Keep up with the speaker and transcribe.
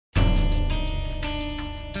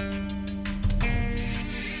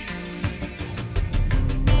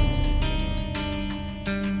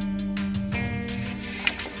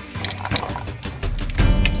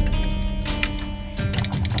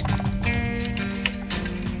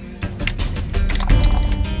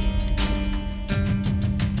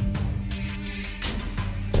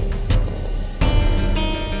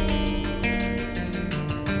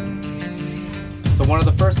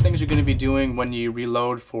first things you're going to be doing when you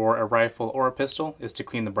reload for a rifle or a pistol is to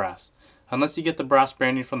clean the brass. Unless you get the brass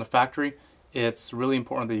brand new from the factory, it's really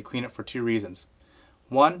important that you clean it for two reasons.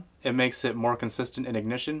 One, it makes it more consistent in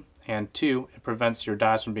ignition, and two, it prevents your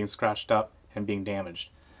dies from being scratched up and being damaged.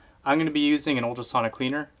 I'm going to be using an ultrasonic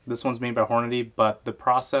cleaner. This one's made by Hornady, but the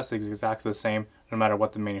process is exactly the same no matter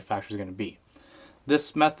what the manufacturer is going to be.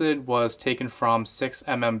 This method was taken from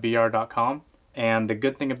 6mmbr.com, and the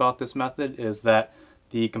good thing about this method is that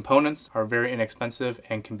the components are very inexpensive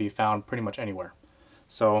and can be found pretty much anywhere.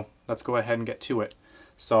 So let's go ahead and get to it.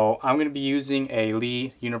 So I'm going to be using a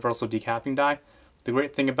Lee universal decapping die. The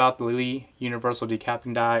great thing about the Lee universal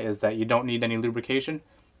decapping die is that you don't need any lubrication.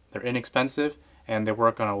 They're inexpensive and they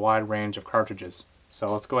work on a wide range of cartridges.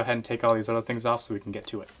 So let's go ahead and take all these other things off so we can get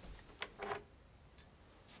to it.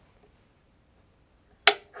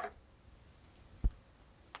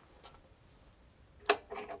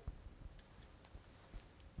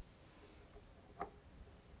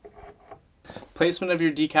 Placement of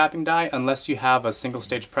your decapping die, unless you have a single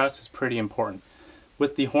stage press, is pretty important.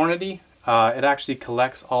 With the Hornady, it actually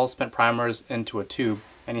collects all spent primers into a tube,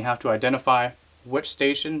 and you have to identify which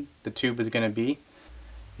station the tube is going to be,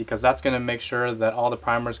 because that's going to make sure that all the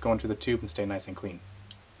primers go into the tube and stay nice and clean.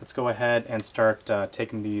 Let's go ahead and start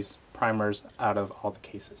taking these primers out of all the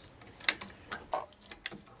cases.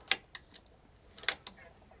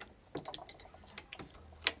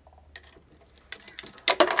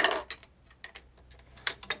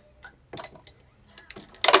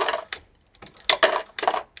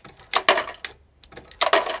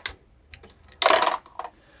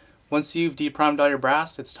 Once you've deprimed all your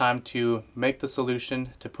brass, it's time to make the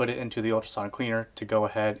solution to put it into the ultrasonic cleaner to go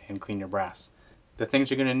ahead and clean your brass. The things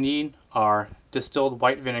you're going to need are distilled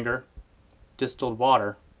white vinegar, distilled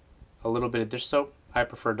water, a little bit of dish soap. I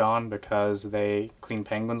prefer Dawn because they clean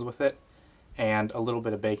penguins with it, and a little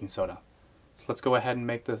bit of baking soda. So let's go ahead and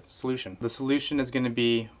make the solution. The solution is going to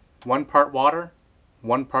be 1 part water,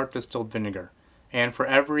 1 part distilled vinegar. And for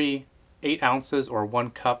every 8 ounces or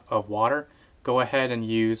 1 cup of water, go ahead and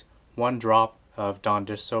use 1 drop of Dawn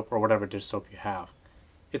dish soap or whatever dish soap you have.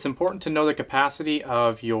 It's important to know the capacity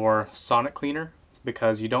of your sonic cleaner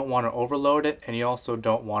because you don't want to overload it and you also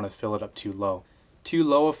don't want to fill it up too low. Too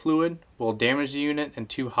low of fluid will damage the unit and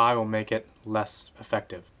too high will make it less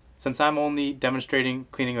effective. Since I'm only demonstrating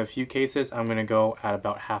cleaning of a few cases, I'm going to go at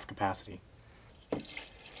about half capacity.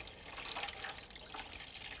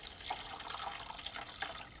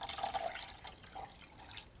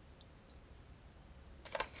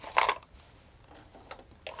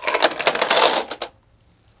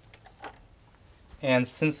 And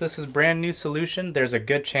since this is brand new solution, there's a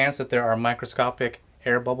good chance that there are microscopic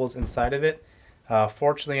air bubbles inside of it.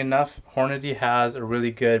 Fortunately enough, Hornady has a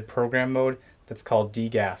really good program mode that's called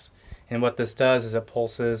degas. And what this does is it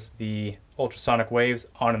pulses the ultrasonic waves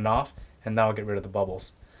on and off, and that'll get rid of the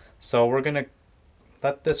bubbles. So we're going to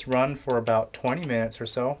let this run for about 20 minutes or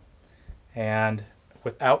so, and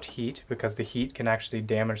without heat, because the heat can actually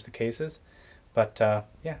damage the cases. But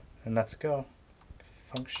yeah, and let's go.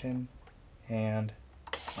 Function. And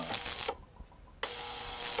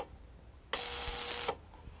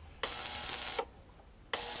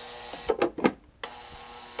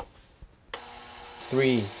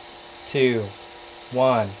 3, 2,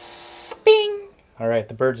 1, bing! Alright,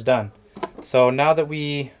 the bird's done. So now that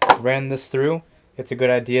we ran this through, it's a good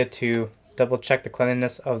idea to double check the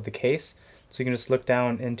cleanliness of the case. So you can just look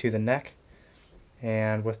down into the neck,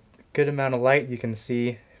 and with a good amount of light you can see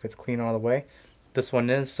if it's clean all the way. This one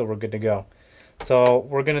is, so we're good to go. So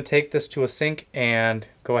we're going to take this to a sink and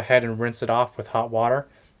go ahead and rinse it off with hot water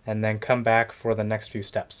and then come back for the next few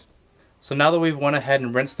steps. So now that we've went ahead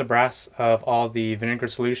and rinsed the brass of all the vinegar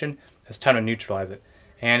solution, it's time to neutralize it.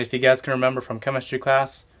 And if you guys can remember from chemistry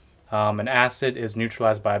class, an acid is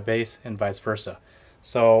neutralized by a base and vice versa.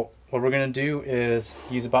 So what we're going to do is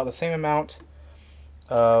use about the same amount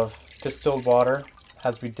of distilled water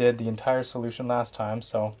as we did the entire solution last time.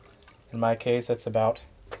 So in my case, it's about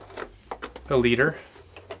 1 liter,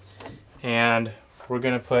 and we're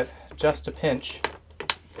going to put just a pinch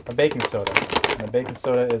of baking soda. And the baking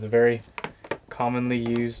soda is a very commonly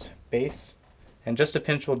used base, and just a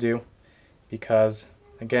pinch will do because,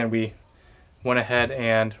 again, we went ahead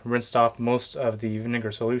and rinsed off most of the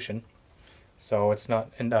vinegar solution, so it's not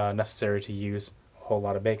necessary to use a whole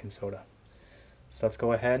lot of baking soda. So let's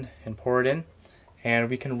go ahead and pour it in, and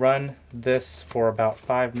we can run this for about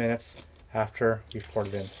 5 minutes after we've poured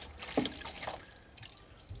it in.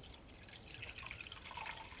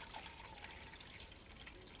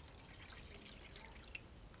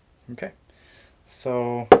 Okay,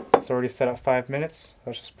 so it's already set up 5 minutes.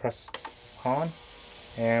 Let's just press on,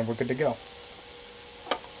 and we're good to go.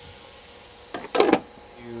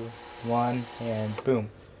 2, 1, and boom.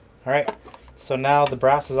 Alright, so now the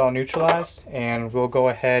brass is all neutralized, and we'll go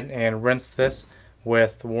ahead and rinse this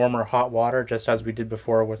with warm or hot water, just as we did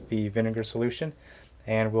before with the vinegar solution,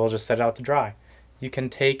 and we'll just set it out to dry. You can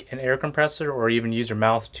take an air compressor or even use your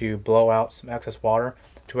mouth to blow out some excess water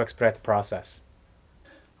to expedite the process.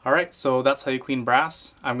 Alright, so that's how you clean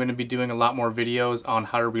brass. I'm going to be doing a lot more videos on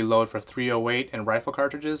how to reload for .308 and rifle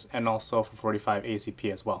cartridges, and also for .45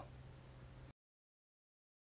 ACP as well.